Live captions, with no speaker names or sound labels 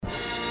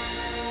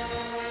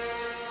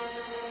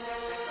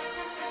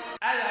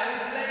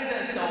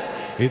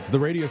It's the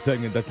radio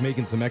segment that's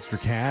making some extra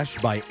cash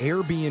by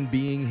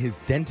Airbnb-ing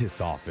his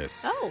dentist's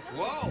office. Oh.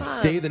 Whoa.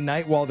 Stay the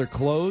night while they're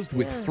closed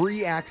with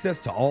free access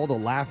to all the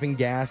laughing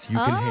gas you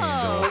can handle.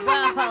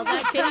 Oh, well,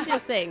 that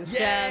changes things,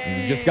 Jeff.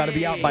 You just got to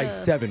be out by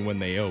 7 when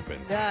they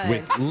open. Nice.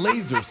 With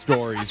Laser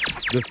Stories,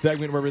 the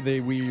segment where we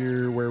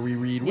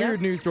read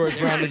weird news stories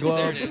around the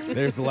globe. There it is.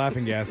 There's the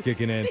laughing gas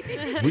kicking in.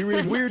 We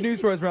read weird news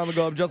stories around the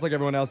globe just like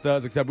everyone else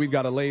does, except we've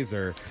got a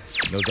laser.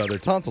 Those other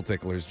tonsil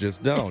ticklers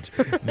just don't.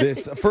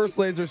 This first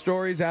laser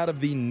story is out of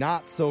the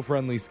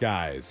not-so-friendly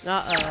skies.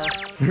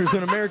 There's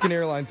an American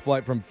Airlines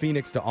flight from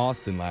Phoenix to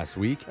Austin last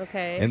week.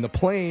 Okay. And the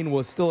plane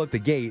was still at the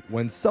gate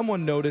when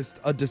someone noticed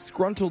a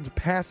disgruntled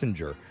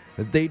passenger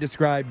that they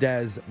described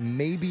as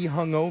maybe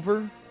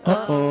hungover.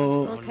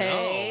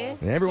 Okay.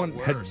 And everyone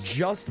the had worst.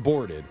 just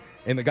boarded,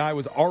 and the guy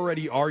was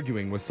already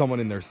arguing with someone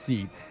in their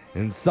seat.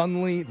 And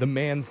suddenly the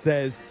man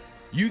says,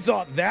 "You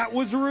thought that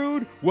was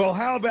rude? Well,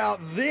 how about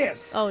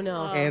this?" Oh,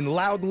 no. And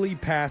loudly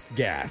passed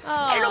gas.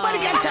 Ain't nobody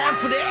got time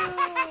for that.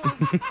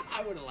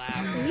 I would have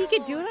laughed. He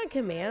could do it on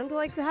command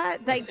like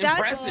that? That's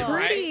Impressive,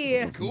 pretty.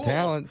 right? Cool.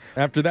 Talent.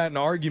 After that, an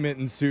argument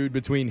ensued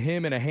between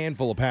him and a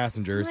handful of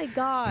passengers. Oh, my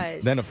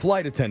gosh. Then a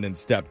flight attendant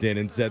stepped in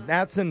and said,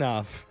 "That's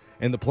enough."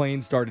 And the plane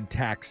started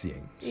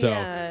taxiing. So,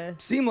 Yeah.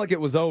 seemed like it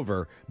was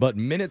over, but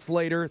minutes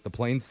later, the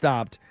plane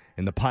stopped,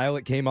 and the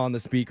pilot came on the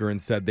speaker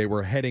and said they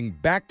were heading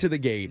back to the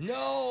gate.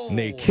 No. And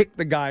they kicked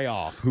the guy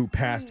off who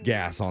passed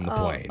gas on the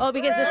plane. Oh,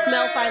 because the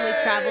smell finally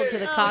traveled to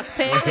the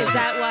cockpit? Is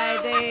that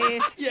why they...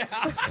 Yeah.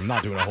 I'm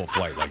not doing a whole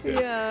flight like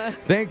this. Yeah.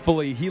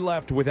 Thankfully, he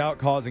left without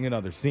causing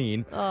another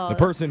scene. The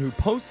person who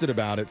posted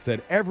about it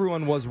said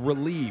everyone was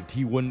relieved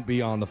he wouldn't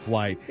be on the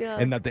flight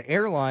and that the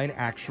airline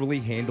actually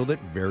handled it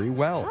very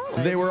well.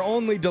 They were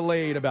only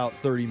delayed about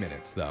 30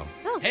 minutes, though.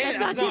 Oh, Hey, that's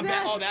not too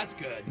bad. Oh, that's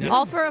good.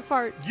 All for a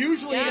fart.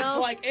 Usually You it's know?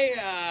 like,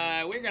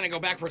 hey, we're going to go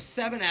back for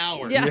 7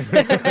 hours. Yeah.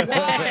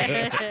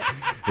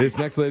 This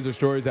next laser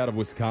story is out of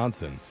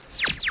Wisconsin.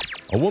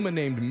 A woman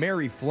named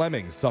Mary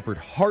Fleming suffered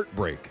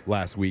heartbreak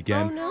last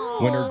weekend Oh, no.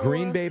 when her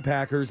Green Bay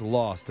Packers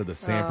lost to the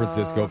San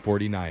Francisco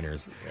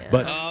 49ers.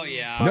 But Oh,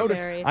 yeah. notice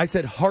Mary. I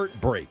said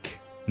heartbreak,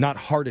 not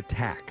heart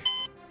attack.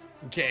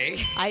 Okay.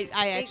 I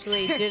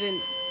actually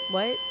didn't...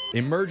 What?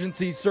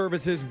 Emergency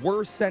services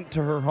were sent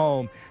to her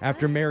home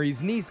after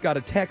Mary's niece got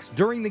a text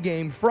during the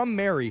game from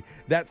Mary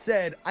that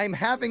said, "I'm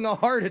having a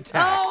heart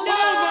attack." Oh,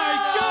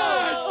 my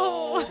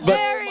God! But-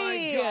 Mary!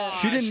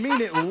 She didn't mean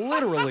it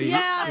literally.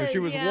 Yeah, She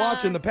was yeah.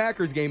 watching the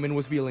Packers game and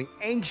was feeling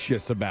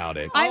anxious about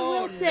it. I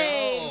Oh, will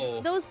say, no.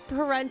 those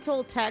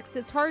parental texts,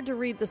 it's hard to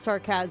read the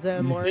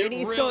sarcasm or It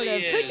any really sort of...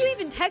 is. Could you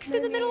even text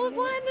in the middle of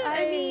one?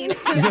 I mean,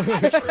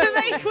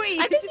 like, wait.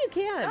 I think you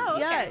can. Oh,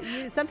 okay.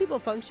 Yeah, some people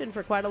function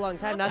for quite a long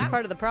time. That's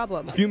part of the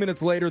problem. A few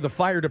minutes later, the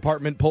fire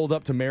department pulled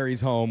up to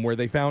Mary's home where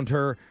they found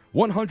her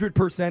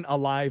 100%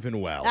 alive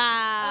and well.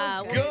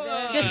 Ah,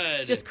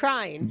 Good. just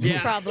crying, Yeah.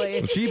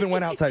 probably. She even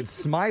went outside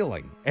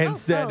smiling and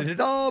said it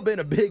had all been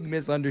a big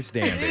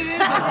misunderstanding.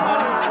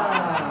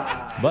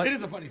 But It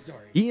is a funny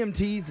story.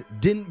 EMTs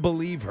didn't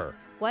believe her.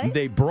 What?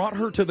 They brought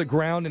her to the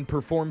ground and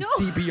performed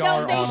CPR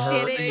No, they on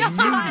her didn't.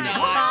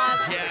 immediately.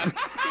 Jeff.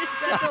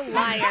 Such a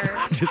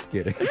liar. Just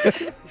kidding.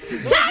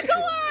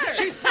 Tackle her!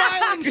 She's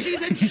smiling.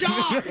 She's in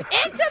shock.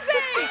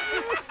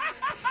 Intubate!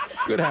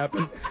 Could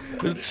happen.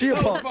 She,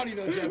 That was funny,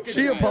 though, Jeff. Good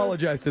she try.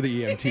 apologized to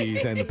the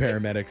EMTs and the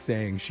paramedics,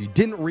 saying she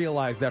didn't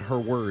realize that her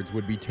words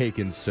would be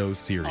taken so Oh, I bet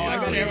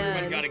seriously.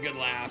 everyone got a good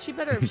laugh. She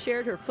better have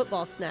shared her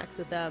football snacks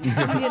with them, you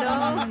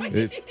know?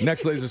 This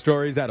next laser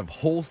story is out of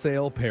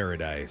Wholesale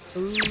Paradise.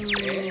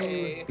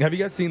 Hey. Have you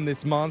guys seen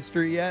this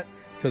monster yet?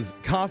 Because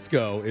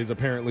Costco is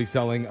apparently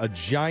selling a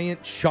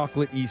giant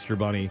chocolate Easter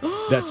bunny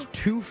that's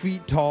 2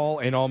 feet tall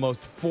and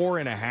almost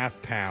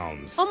 4.5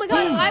 pounds. Oh my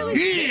God, I was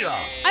Yeah.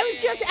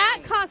 just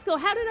at Costco.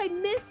 How did I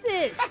miss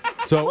this?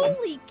 So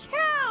Holy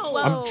cow!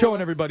 I'm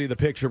showing everybody the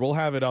picture. We'll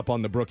have it up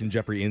on the Brooke and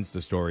Jeffrey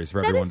Insta stories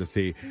for That everyone is to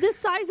see. the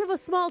size of a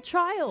small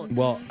child.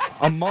 Well,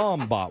 a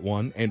mom bought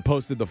one and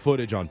posted the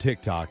footage on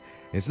TikTok.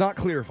 It's not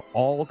clear if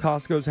all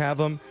Costco's have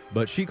them,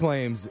 but she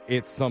claims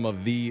it's some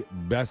of the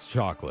best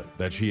chocolate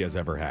that she has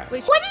ever had.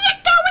 Wait, What are you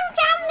going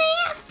down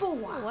there for?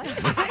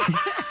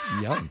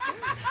 what? Yum.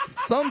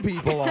 Some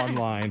people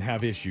online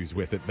have issues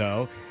with it,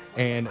 though.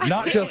 And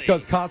not just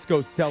because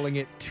Costco's selling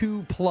it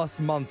 2+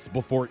 months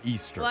before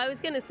Easter. Well, I was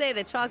going to say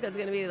the chocolate's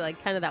going to be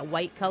like kind of that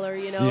white color,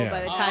 you know, Yeah. by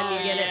the time you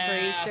get it for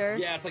yeah. Easter.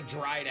 Yeah, it's like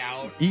dried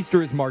out.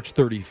 Easter is March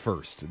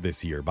 31st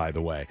this year, by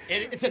the way.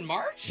 It's in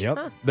March?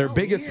 Yep. Their Oh,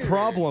 biggest weird.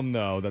 problem,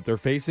 though, that they're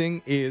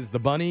facing is the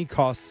bunny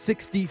costs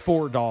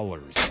 $64.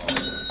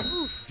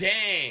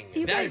 Dang.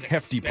 You That guys- is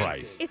Hefty expensive.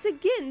 price. It's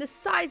again the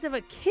size of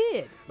a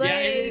kid. Like, Yeah,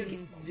 it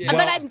is. Yeah. but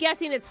Well, I'm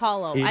guessing it's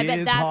hollow. It I bet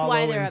is that's hollow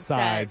why they're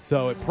inside, upset.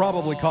 so it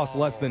probably costs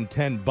less than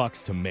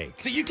 $10 to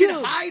make. So you can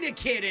Dude. hide a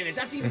kid in it.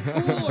 That's even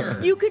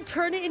cooler. You could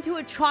turn it into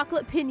a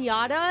chocolate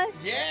pinata.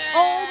 Yeah.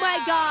 Oh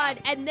my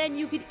God! And then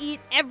you could eat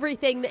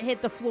everything that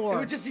hit the It floor.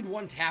 would just need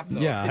one tap,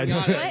 though. Yeah, I know.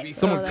 Pinata would be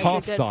Someone Oh, that's a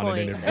coughs good on it point.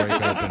 and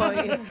it'd That's break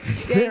a good open.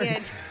 point. Dang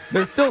it.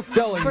 They're still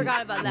selling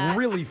Forgot about that.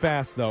 really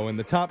fast, though, and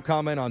the top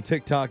comment on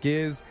TikTok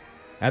is,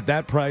 At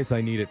that price,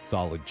 I need it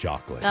solid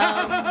chocolate.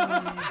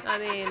 I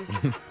mean,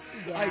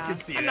 yeah. I can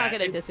see I'm that. not going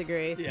to It's-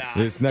 disagree. Yeah.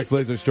 This next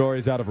laser story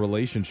is out of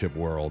relationship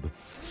world.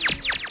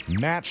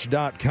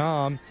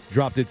 Match.com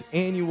dropped its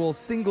annual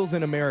Singles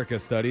in America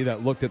study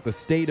that looked at the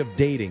state of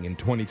dating in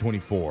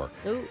 2024.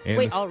 Ooh, And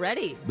wait, the-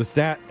 already? The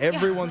stat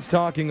everyone's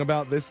talking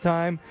about this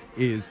time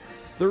is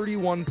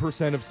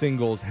 31% of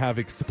singles have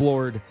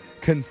explored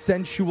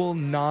consensual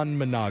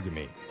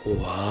non-monogamy. 31%.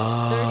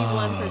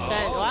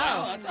 Wow,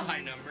 Wow. that's a high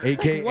number.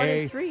 AKA, one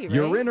in three, right?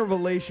 you're in a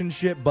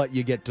relationship, but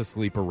you get to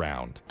sleep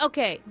around.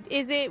 Okay,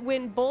 is it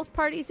when both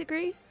parties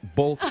agree?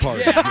 Both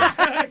parties. yes.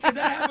 Because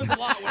that happens a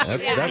lot. When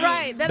That's- yeah,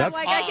 Right. Then I'm that's-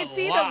 like, I can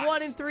see the lot.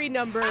 1 in 3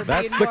 number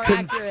That's being the more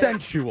accurate.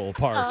 consensual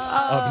part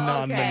of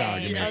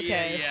non-monogamy. Yeah,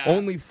 Okay. yeah.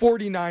 Only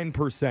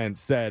 49%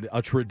 said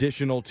a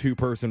traditional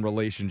two-person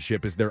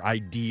relationship is their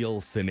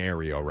ideal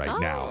scenario right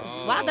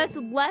now. Wow, that's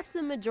less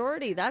than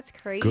majority. That's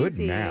crazy. Good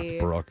math,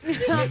 Brooke.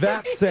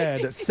 That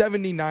said,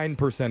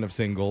 79% of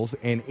singles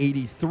and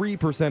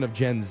 83% of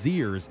Gen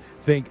Zers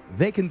think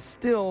they can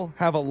still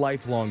have a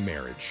lifelong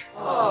marriage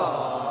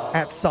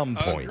at some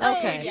point.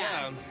 Okay.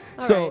 Yeah.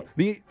 All So right.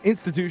 the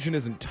institution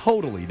isn't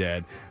totally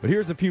dead, but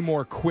here's a few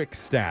more quick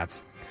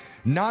stats.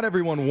 Not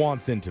everyone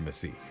wants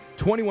intimacy.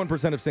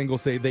 21% of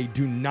singles say they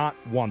do not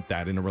want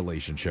that in a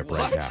relationship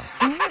right What? now.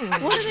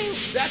 What are they?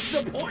 That's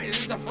the point.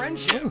 It's a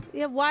friendship.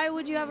 Yeah, why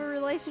would you have a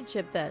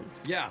relationship then?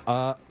 Yeah.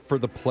 For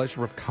the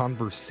pleasure of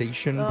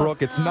conversation,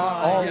 Brooke, it's not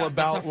all Yeah,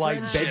 about that's a like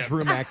friendship.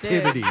 bedroom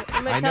activities.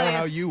 I'm gonna I know tell you,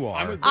 how you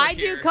I'm are. a- I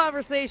do here.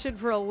 conversation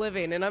for a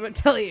living, and I'm going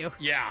to tell you,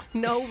 Yeah.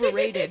 no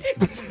overrated.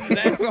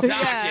 That's talking.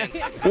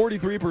 Yeah.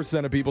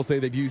 43% of people say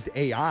they've used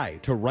AI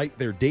to write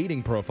their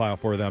dating profile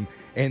for them,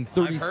 and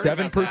heard about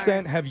 37%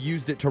 that. have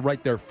used it to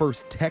write their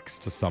first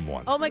text to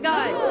someone. Oh my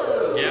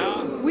God.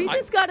 Yeah. We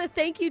just got a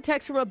thank you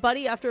text from a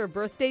buddy after a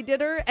birthday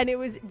dinner, and it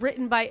was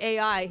written by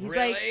AI. He's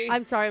like, Really?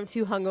 I'm sorry, I'm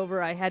too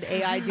hungover. I had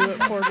AI do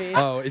it for me.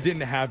 Oh, it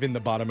didn't have in the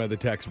bottom of the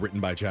text written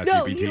by ChatGPT.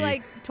 No, he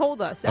like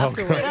told us Oh,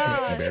 afterwards.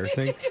 that's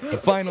embarrassing. But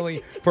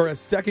finally, for a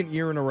second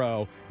year in a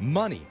row,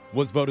 money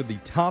was voted the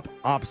top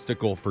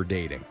obstacle for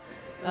dating.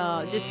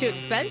 Oh, just too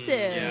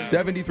expensive.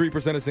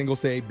 73% of singles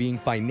say being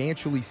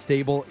financially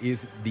stable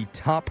is the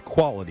top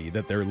quality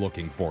that they're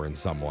looking for in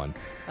someone.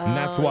 And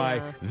that's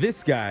why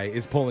this guy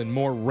is pulling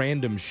more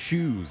random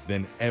shoes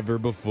than ever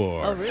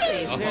before. Oh, really?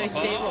 It's very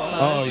stable. Huh?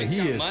 Oh, He's he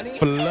got is money?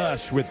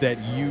 flush with that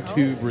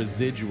YouTube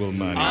residual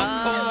money.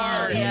 Of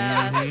course.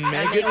 Yeah.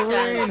 Make it makes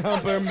rain, sense.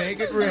 Humper, make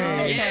it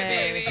rain. Yeah,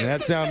 baby. And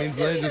that sound means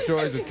Laser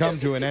Stories has come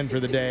to an end for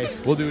the day.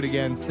 We'll do it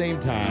again, same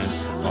time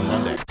on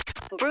Monday.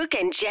 Brooke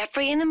and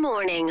Jeffrey in the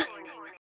morning.